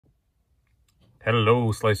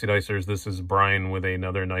Hello, Slicey Dicers. This is Brian with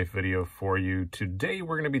another knife video for you. Today,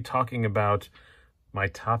 we're going to be talking about my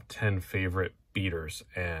top 10 favorite beaters.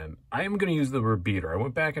 And I am going to use the word beater. I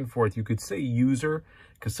went back and forth. You could say user,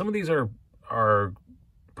 because some of these are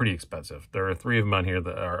pretty expensive. There are 3 of them on here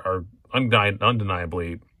that are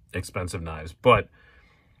undeniably expensive knives. But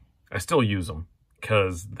I still use them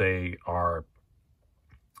because they are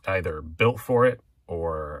either built for it,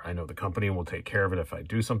 or I know the company will take care of it if I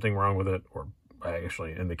do something wrong with it, or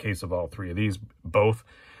actually, in the case of all 3 of these, both.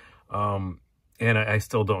 And I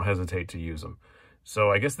still don't hesitate to use them. So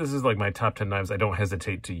I guess this is like my top 10 knives I don't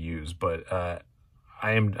hesitate to use, but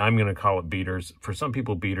I'm going to call it beaters. For some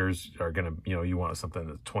people, beaters are going to, you want something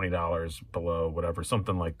that's $20 below, whatever,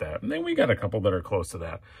 something like that. And then we got a couple that are close to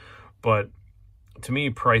that. But to me,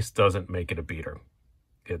 price doesn't make it a beater.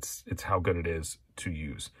 It's how good it is to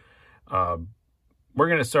use. We're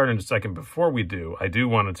going to start in a second. Before we do, I do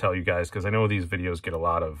want to tell you guys, because I know these videos get a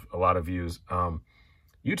lot of views.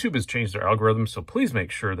 YouTube has changed their algorithm, so please make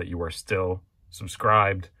sure that you are still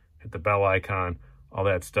subscribed, hit the bell icon, all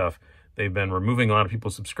that stuff. They've been removing a lot of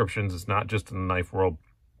people's subscriptions. It's not just in the knife world.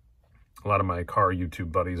 A lot of my car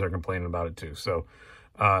YouTube buddies are complaining about it too. So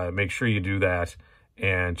make sure you do that.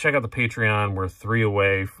 And check out the Patreon. We're 3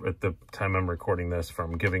 away at the time I'm recording this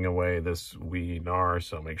from giving away this wee NAR,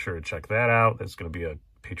 so make sure to check that out. That's going to be a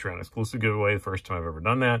Patreon exclusive giveaway, the first time I've ever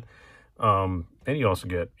done that. And you also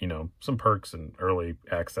get, some perks and early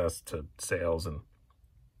access to sales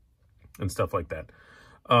and stuff like that.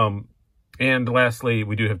 And lastly,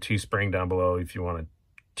 we do have Teespring down below if you want a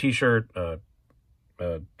t-shirt, a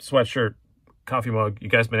sweatshirt, coffee mug. You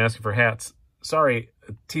guys been asking for hats. Sorry,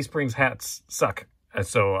 Teespring's hats suck.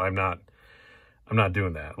 So I'm not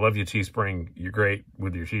doing that. Love you, Teespring. You're great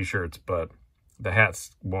with your t-shirts, but the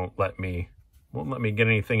hats won't let me get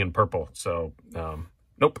anything in purple. So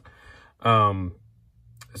nope.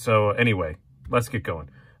 So anyway, let's get going.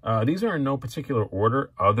 These are in no particular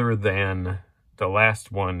order other than the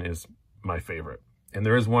last one is my favorite. And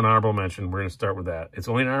there is one honorable mention. We're going to start with that. It's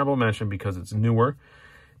only an honorable mention because it's newer,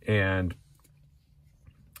 and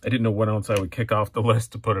I didn't know what else I would kick off the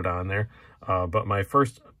list to put it on there. But my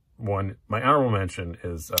first one, my honorable mention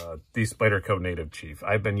is the Spyderco Native Chief.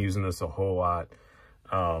 I've been using this a whole lot.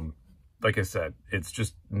 Like I said, it's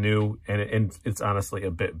just new, and it's honestly a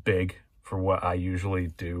bit big for what I usually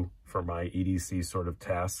do for my EDC sort of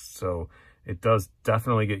tasks. So it does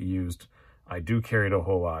definitely get used. I do carry it a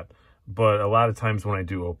whole lot, but a lot of times when I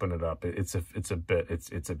do open it up, it's a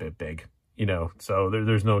bit big, so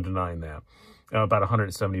there's no denying that. About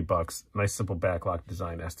 170 bucks. Nice simple backlock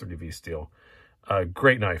design, S30V steel.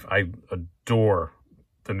 Great knife. I adore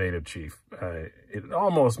the Native Chief. It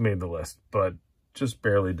almost made the list, but just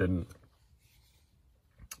barely didn't.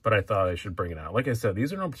 But I thought I should bring it out. Like I said,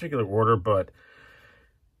 these are no particular order, but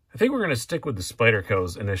I think we're going to stick with the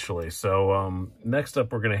Spydercos initially. So next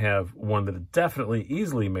up, we're going to have one that definitely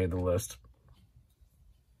easily made the list,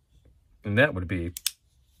 and that would be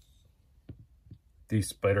the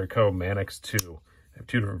Spyderco Manix 2. I have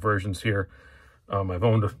 2 different versions here. I've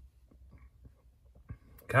owned,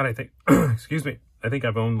 I think, excuse me, I think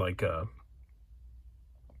I've owned like,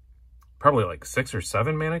 probably like 6 or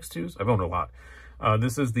 7 Manix 2s. I've owned a lot.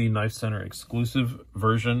 This is the Knife Center exclusive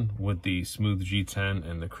version with the smooth G10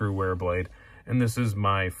 and the crew wear blade. And this is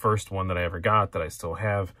my first one that I ever got that I still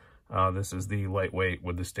have. This is the lightweight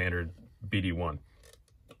with the standard BD1.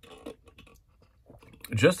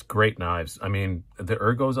 Just great knives. I mean, the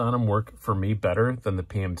ergos on them work for me better than the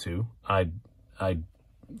PM2. I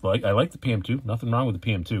like the PM2. Nothing wrong with the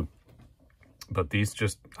PM2. But these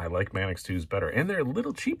I like Manix 2s better. And they're a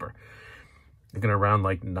little cheaper. They're going to around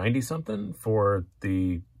like 90 something for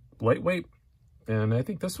the lightweight. And I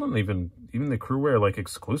think this one, even the crew wear like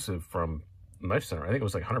exclusive from Knife Center, I think it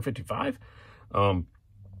was like 155.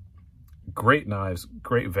 Great knives,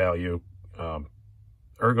 great value.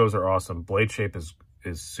 Ergos are awesome. Blade shape is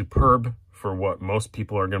superb for what most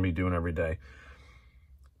people are going to be doing every day.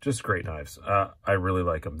 Just great knives. I really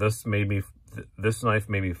like them. This knife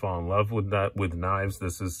made me fall in love with knives.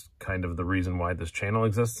 This is kind of the reason why this channel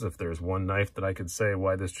exists. If there's one knife that I could say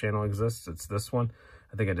why this channel exists, it's this one.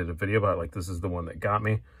 I think I did a video about it, like this is the one that got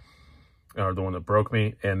me, or the one that broke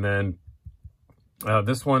me. And then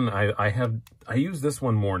this one, I use this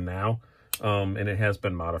one more now. And it has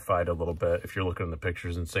been modified a little bit. If you're looking at the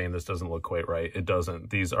pictures and saying this doesn't look quite right, it doesn't.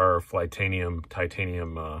 These are titanium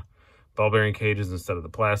ball bearing cages instead of the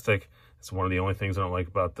plastic. It's one of the only things I don't like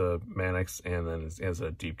about the Manix. And then it has a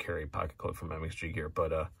deep carry pocket clip from MXG Gear.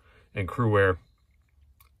 But and crew wear,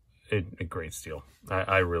 a great steel.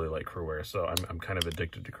 I really like crew wear, so I'm kind of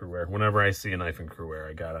addicted to crew wear. Whenever I see a knife in crew wear,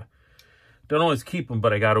 I gotta Don't always keep them,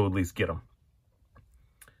 but I got to at least get them.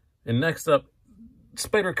 And next up,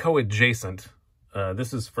 Spyderco adjacent.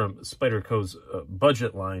 This is from Spyderco's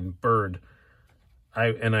budget line, Bird.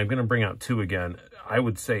 And I'm going to bring out two again. I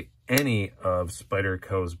would say any of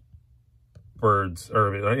Spyderco's birds,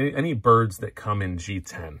 or any birds that come in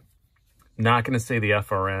G10. Not going to say the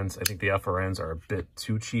FRNs. I think the FRNs are a bit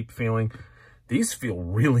too cheap feeling. These feel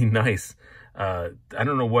really nice. I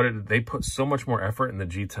don't know what they put so much more effort in the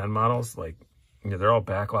G10 models. Like, you know, they're all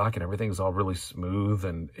backlock and everything's all really smooth,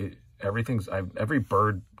 and every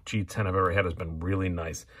Bird G10 I've ever had has been really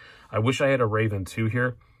nice. I wish I had a Raven 2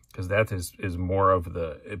 here, because that is more of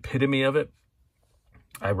the epitome of it.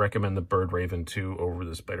 I recommend the Bird Raven 2 over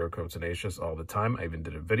the Spyderco Tenacious all the time. I even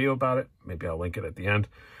did a video about it. Maybe I'll link it at the end.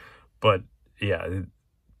 But yeah,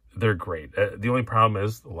 they're great. The only problem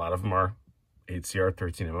is a lot of them are 8CR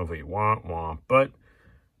 13 MOV. Wah, wah. But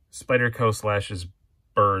Spyderco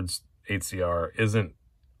 / Bird's 8CR isn't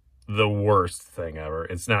the worst thing ever.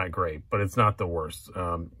 It's not great, but it's not the worst.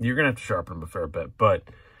 You're going to have to sharpen them a fair bit, but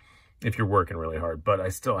if you're working really hard. But I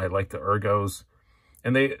like the Ergos.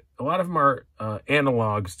 And a lot of them are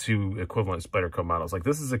analogs to equivalent Spyderco models. Like,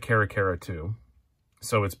 this is a Cara 2.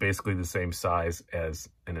 So it's basically the same size as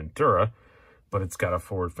an Endura, but it's got a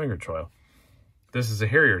forward finger choil. This is a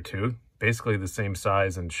Harrier 2, basically the same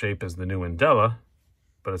size and shape as the new Indela,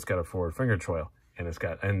 but it's got a forward finger choil. And it's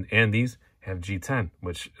got, and these have G10,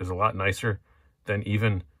 which is a lot nicer than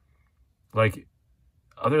even, like,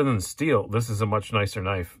 other than the steel, this is a much nicer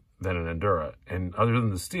knife than an Endura. And other than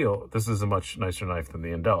the steel, this is a much nicer knife than the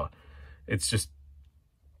Indela. It's just,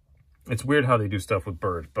 it's weird how they do stuff with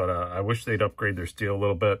Bird, but I wish they'd upgrade their steel a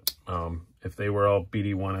little bit. If they were all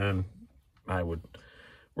BD1N, I would,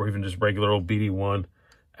 or even just regular old BD1,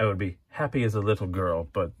 I would be happy as a little girl,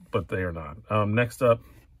 but they are not. Next up,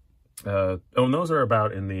 and those are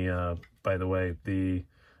about in the, by the way,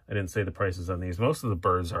 I didn't say the prices on these. Most of the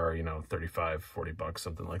Birds are, you know, 35, 40 bucks,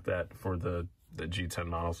 something like that for the G10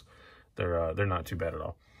 models. They're not too bad at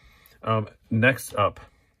all. Next up,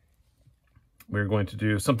 we're going to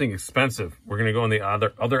do something expensive. We're going to go on the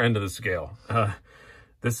other end of the scale.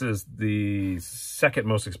 This is the second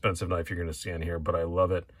most expensive knife you're going to see on here, but I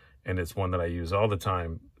love it, and it's one that I use all the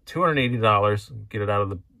time. $280. Get it out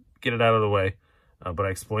of the way. But I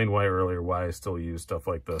explained earlier why I still use stuff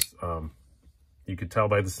like this. You could tell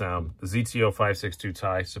by the sound. The ZTO 562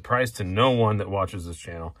 tie. Surprise to no one that watches this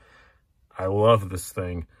channel. I love this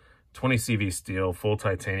thing. 20 CV steel, full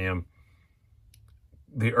titanium.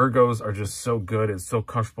 The ergos are just so good. It's so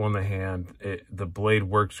comfortable in the hand. The blade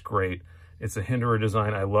works great. It's a Hinderer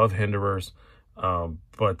design. I love Hinderers,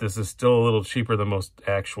 but this is still a little cheaper than most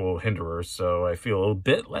actual Hinderers, so I feel a little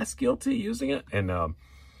bit less guilty using it. And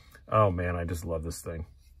oh man, I just love this thing.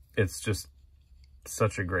 It's just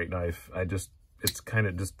such a great knife. It's kind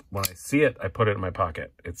of just, when I see it, I put it in my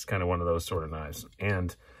pocket. It's kind of one of those sort of knives.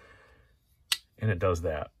 And it does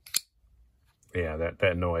that. Yeah,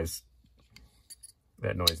 that noise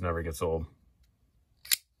never gets old.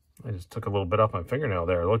 I just took a little bit off my fingernail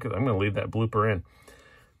there. Look, I'm going to leave that blooper in.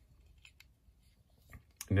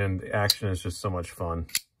 And then the action is just so much fun.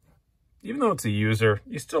 Even though it's a user,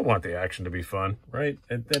 you still want the action to be fun, right?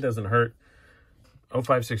 That doesn't hurt.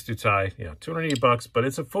 0562 tie, yeah, 280 bucks, but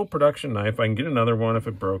it's a full production knife. I can get another one if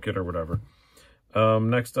it broke it or whatever.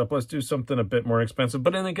 Next up, let's do something a bit more expensive,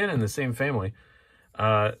 but then again, in the same family.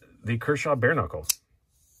 The Kershaw bare knuckle.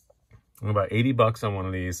 About 80 bucks on one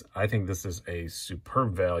of these. I think this is a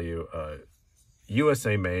superb value.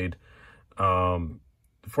 USA made.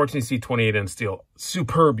 14C 28N steel.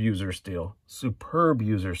 Superb user steel. Superb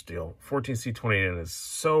user steel. 14C 28N is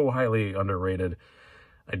so highly underrated.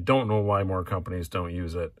 I don't know why more companies don't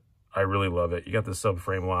use it. I really love it. You got the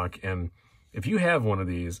subframe lock, and if you have one of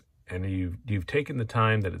these and you've taken the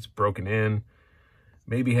time that it's broken in,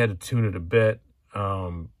 maybe had to tune it a bit,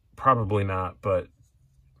 probably not, but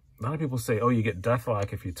a lot of people say, oh, you get death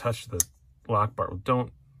lock if you touch the lock bar.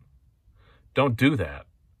 Don't do that.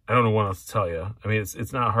 I don't know what else to tell you. I mean,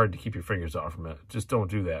 it's not hard to keep your fingers off from it. Just don't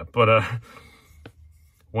do that. But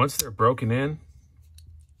once they're broken in,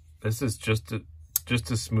 this is just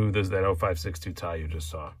as smooth as that 0562 tie you just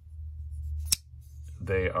saw.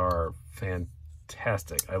 They are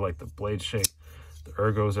fantastic. I like the blade shape. The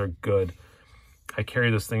ergos are good. I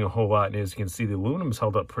carry this thing a whole lot, and as you can see, the aluminum's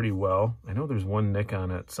held up pretty well. I know there's one nick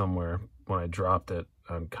on it somewhere when I dropped it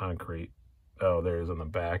on concrete. Oh, there it is on the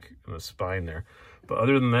back and the spine there. But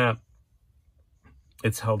other than that,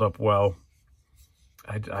 it's held up well.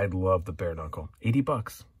 I love the bare knuckle. 80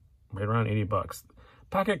 bucks, right around 80 bucks.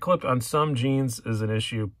 Pocket clip on some jeans is an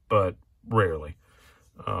issue, but rarely.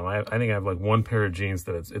 I think I have like one pair of jeans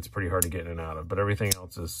that it's pretty hard to get in and out of, but everything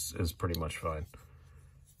else is pretty much fine.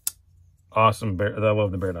 Awesome. I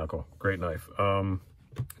love the bare knuckle. Great knife.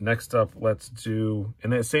 Next up, let's do,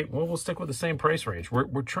 and that same, well, we'll stick with the same price range.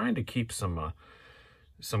 We're trying to keep some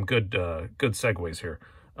good segues here.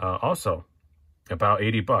 Also, about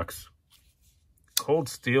 80 bucks. Cold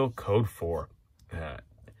Steel Code 4.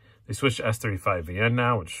 They switched to S35VN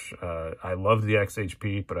now, which I love the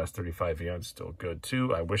XHP, but S35VN is still good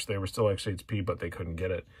too. I wish they were still XHP, but they couldn't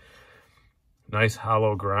get it. Nice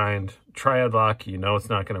hollow grind. Triad lock, you know it's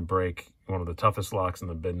not going to break. One of the toughest locks in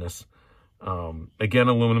the business. Again,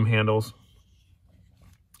 aluminum handles.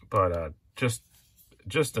 But just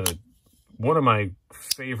one of my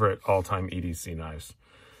favorite all-time EDC knives.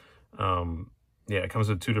 Yeah, it comes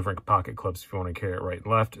with 2 different pocket clips if you want to carry it right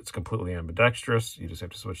and left. It's completely ambidextrous. You just have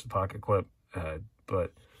to switch the pocket clip.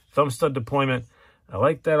 But thumb stud deployment, I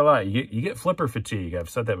like that a lot. You get flipper fatigue. I've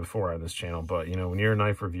said that before on this channel, but you know, when you're a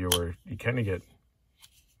knife reviewer, you kind of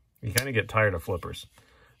get tired of flippers.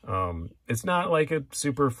 It's not like a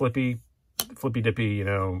super flippy dippy, you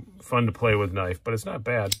know, fun to play with knife, but it's not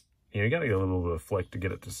bad. You know, you got to get a little bit of flick to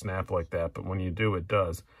get it to snap like that, but when you do, it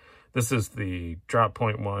does. This is the drop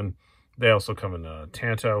point one. They also come in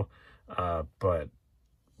Tanto, but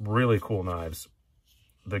really cool knives.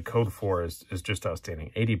 The Code 4 is just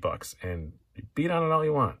outstanding. 80 bucks, and you beat on it all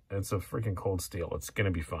you want. It's a freaking Cold Steel. It's going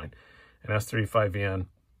to be fine. An S35VN,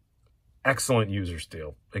 excellent user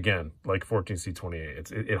steel. Again, like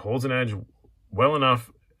 14C28. It holds an edge well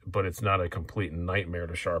enough, but it's not a complete nightmare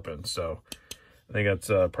to sharpen. So I think that's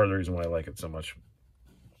part of the reason why I like it so much.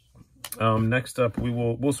 Next up,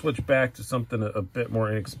 we'll switch back to something a bit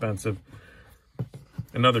more inexpensive.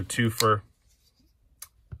 Another twofer.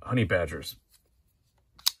 Honey Badgers.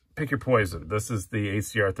 Pick your poison. This is the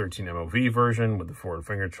ACR 13 MOV version with the forward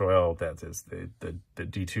finger choil. That is the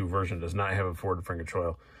D2 version does not have a forward finger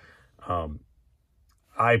choil.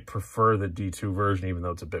 I prefer the D2 version, even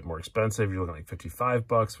though it's a bit more expensive. You're looking like 55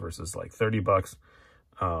 bucks versus like 30 bucks.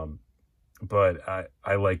 But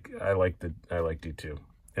I like D2.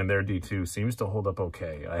 And their D2 seems to hold up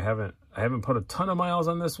okay. I haven't put a ton of miles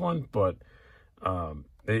on this one, but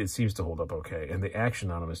it seems to hold up okay. And the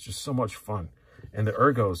action on them is just so much fun. And the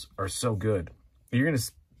ergos are so good.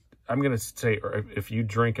 I'm gonna say, if you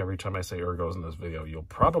drink every time I say ergos in this video, you'll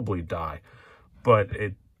probably die. But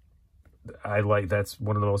that's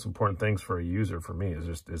one of the most important things for a user for me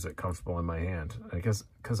is it comfortable in my hand?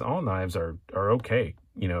 Because all knives are okay,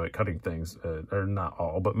 you know, at cutting things, or not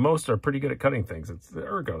all, but most are pretty good at cutting things. It's the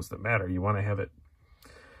ergos that matter. You want to have it,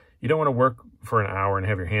 you don't want to work for an hour and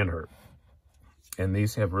have your hand hurt. And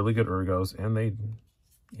these have really good ergos, and they,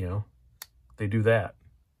 you know, they do that,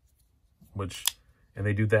 and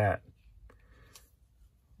they do that,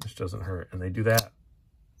 which doesn't hurt, and they do that.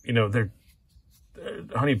 You know,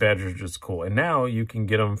 Honey Badgers are just cool. And now you can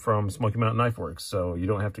get them from Smoky Mountain Knife Works, so you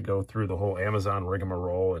don't have to go through the whole Amazon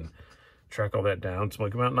rigmarole and track all that down.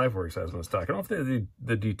 Smoky Mountain Knife Works has them in stock. I don't know if they have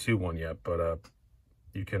the D2 one yet, but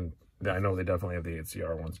you can, I know they definitely have the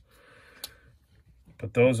ACR ones.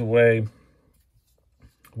 Put those away.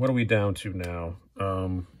 What are we down to now?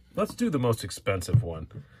 Let's do the most expensive one.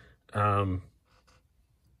 You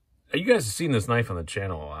guys have seen this knife on the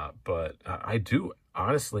channel a lot, but I do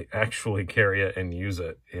honestly actually carry it and use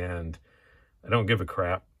it, and I don't give a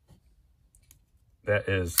crap. That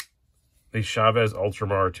is the Chavez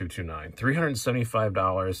Ultramar 229.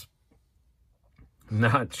 $375.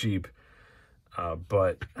 Not cheap.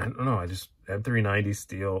 But I don't know, I just had 390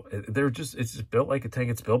 steel. It's just built like a tank.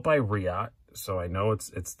 It's built by Riot, so I know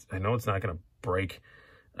it's not gonna break.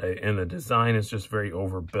 And the design is just very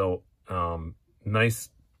overbuilt. Nice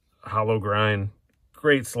hollow grind,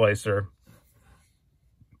 great slicer.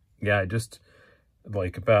 Yeah, I just,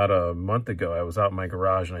 like about a month ago, I was out in my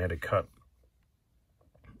garage and I had to cut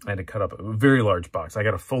up a very large box. I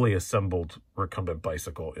got a fully assembled recumbent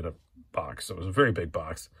bicycle in a box. So it was a very big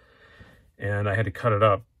box. And I had to cut it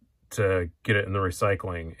up to get it in the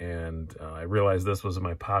recycling. And I realized this was in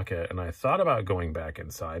my pocket. And I thought about going back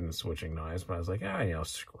inside and switching knives, but I was like, you know,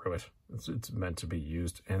 screw it. It's meant to be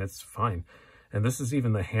used, and it's fine. And this is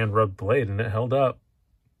even the hand-rubbed blade, and it held up.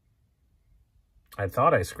 I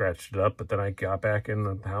thought I scratched it up, but then I got back in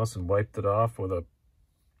the house and wiped it off with a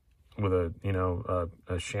you know,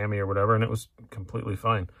 a chamois or whatever, and it was completely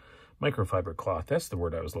fine. Microfiber cloth, that's the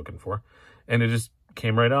word I was looking for. And it just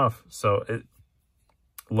came right off. So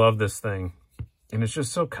love this thing. And it's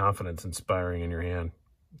just so confidence inspiring in your hand.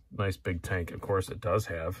 Nice big tank. Of course, it does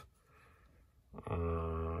have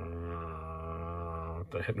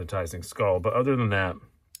the hypnotizing skull. But other than that,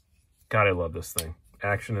 God, I love this thing.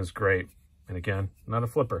 Action is great. And again, not a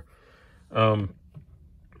flipper.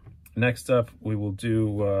 Next up, we will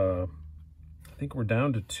do, I think we're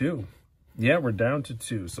down to 2. Yeah, we're down to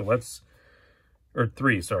 2. So or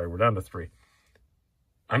 3, sorry, we're down to 3.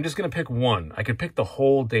 I'm just going to pick one. I could pick the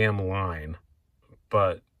whole damn line,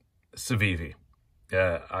 but Civivi.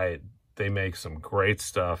 Yeah, they make some great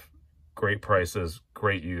stuff, great prices,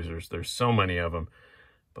 great users. There's so many of them.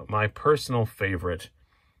 But my personal favorite,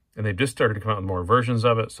 and they just started to come out with more versions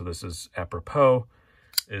of it, so this is apropos,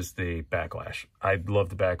 is the Backlash. I love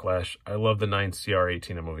the Backlash. I love the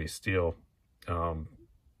 9CR18 MOV steel.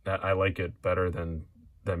 I like it better than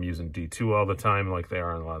them using D2 all the time like they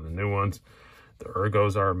are on a lot of the new ones. The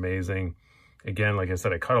ergos are amazing. Again, like I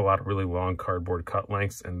said, I cut a lot of really long cardboard cut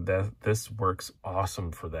lengths, and this works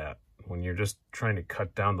awesome for that. When you're just trying to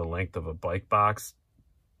cut down the length of a bike box,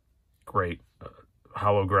 great.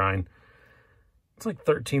 Hollow grind. It's like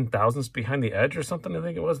 13 thousandths behind the edge or something, I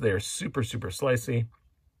think it was. They are super, super slicey.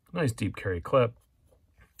 Nice deep carry clip.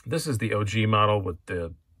 This is the OG model with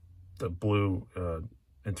the blue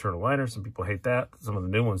internal liner. Some people hate that. Some of the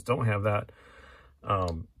new ones don't have that.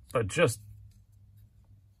 But just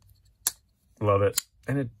love it.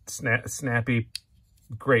 And it's snappy.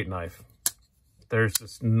 Great knife. There's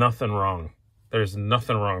just nothing wrong. There's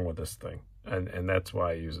nothing wrong with this thing. And that's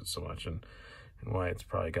why I use it so much. And why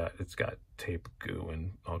it's got tape, goo,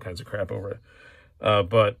 and all kinds of crap over it.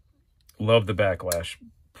 But love the Backlash.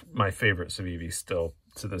 My favorite Civivi still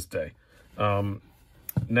to this day.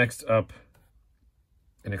 Next up,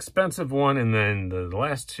 an expensive one, and then the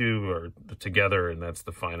last two are together, and that's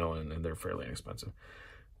the final, and they're fairly inexpensive.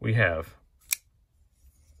 We have,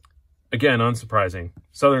 again, unsurprising,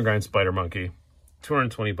 Southern Grind Spider Monkey,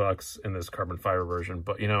 $220 in this carbon fiber version.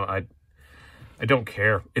 But, you know, I don't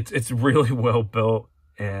care. It's really well built.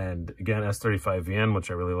 And again, S35VN, which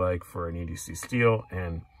I really like for an EDC steel.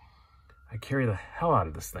 And I carry the hell out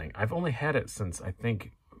of this thing. I've only had it since, I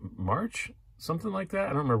think, March, something like that. I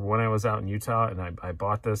don't remember when I was out in Utah and I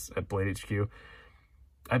bought this at Blade HQ.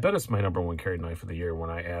 I bet it's my #1 carried knife of the year when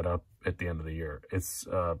I add up at the end of the year. It's,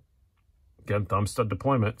 again, thumb stud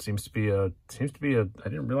deployment. Seems to be a, I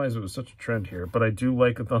didn't realize it was such a trend here, but I do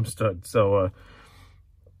like a thumb stud. So,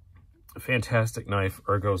 fantastic knife.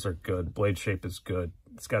 Ergos are good. Blade shape is good.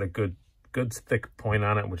 It's got a good thick point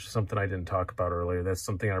on it, which is something I didn't talk about earlier. That's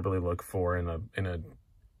something I really look for in a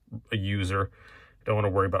user. I don't want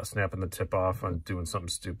to worry about snapping the tip off on doing something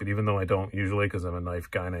stupid, even though I don't usually because I'm a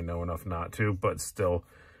knife guy and I know enough not to, but still,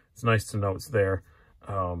 it's nice to know it's there.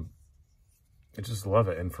 I just love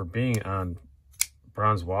it. And for being on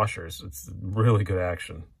bronze washers, it's really good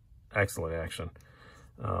action. Excellent action.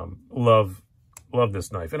 Love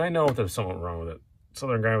this knife. And I know there's something wrong with it.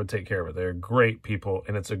 Southern Grind would take care of it. They're great people,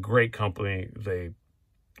 and it's a great company.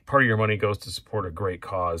 Part of your money goes to support a great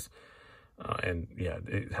cause. And yeah,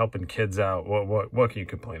 helping kids out. What can you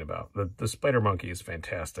complain about? The Spider Monkey is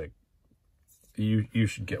fantastic. You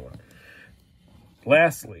should get one.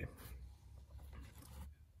 Lastly,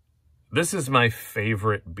 this is my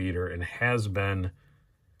favorite beater and has been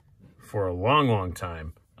for a long, long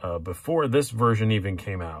time. Before this version even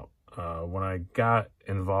came out. When I got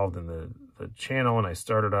involved in the channel and I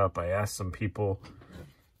started up, I asked some people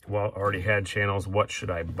who already had channels, what should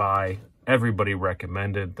I buy? Everybody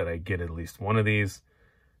recommended that I get at least one of these.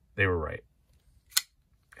 They were right.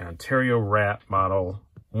 An Ontario Rat Model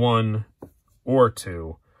 1 or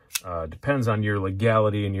 2. Depends on your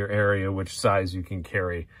legality in your area, which size you can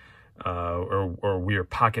carry, or your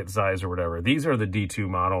pocket size or whatever. These are the D2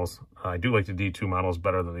 models. I do like the D2 models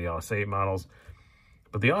better than the AUS8 models.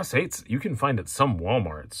 But the AUS8s, you can find at some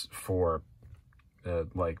Walmarts for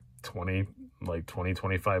like 20,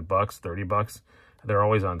 $25, $30. They're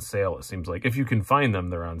always on sale, it seems like. If you can find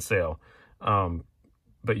them, they're on sale.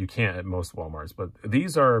 But you can't at most Walmarts. But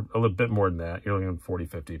these are a little bit more than that. You're looking at 40,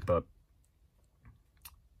 50, but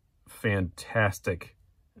fantastic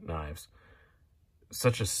knives.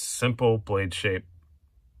 Such a simple blade shape.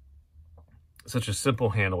 Such a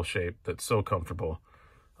simple handle shape that's so comfortable.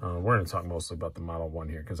 We're going to talk mostly about the Model 1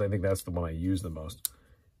 here because I think that's the one I use the most.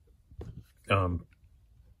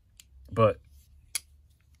 But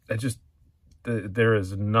there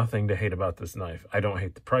is nothing to hate about this knife. I don't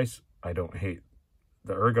hate the price. I don't hate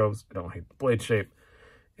the ergos. I don't hate the blade shape.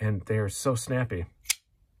 And they are so snappy.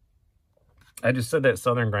 I just said that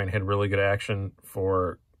Southern Grind had really good action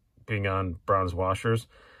for being on bronze washers.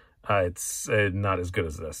 It's not as good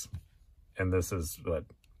as this. And this is, what,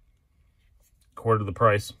 quarter the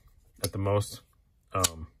price at the most.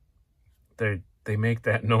 They make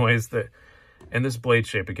that noise and this blade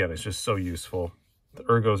shape again is just so useful. The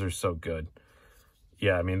ergos are so good.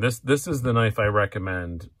 yeah, I mean, this is the knife I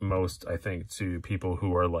recommend most, I think, to people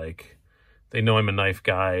who are like, they know I'm a knife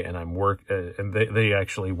guy and and they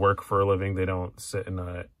actually work for a living. They don't sit in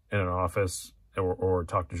an office or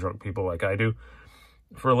talk to drunk people like I do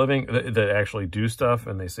for a living, that actually do stuff.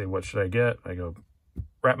 And they say, what should I get? I go,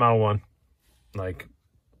 Rat Model 1, like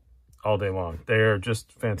all day long. They're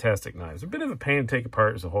just fantastic knives. A bit of a pain to take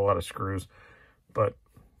apart. There's a whole lot of screws, but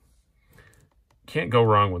can't go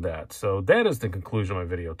wrong with that. So that is the conclusion of my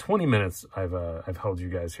video. 20 minutes I've held you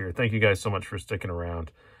guys here. Thank you guys so much for sticking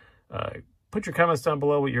around. Put your comments down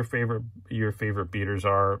below what your favorite beaters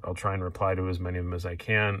are. I'll try and reply to as many of them as I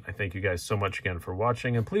can. I thank you guys so much again for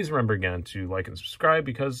watching. And please remember again to like and subscribe,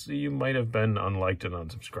 because you might have been unliked and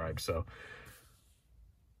unsubscribed. So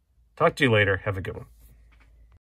talk to you later. Have a good one.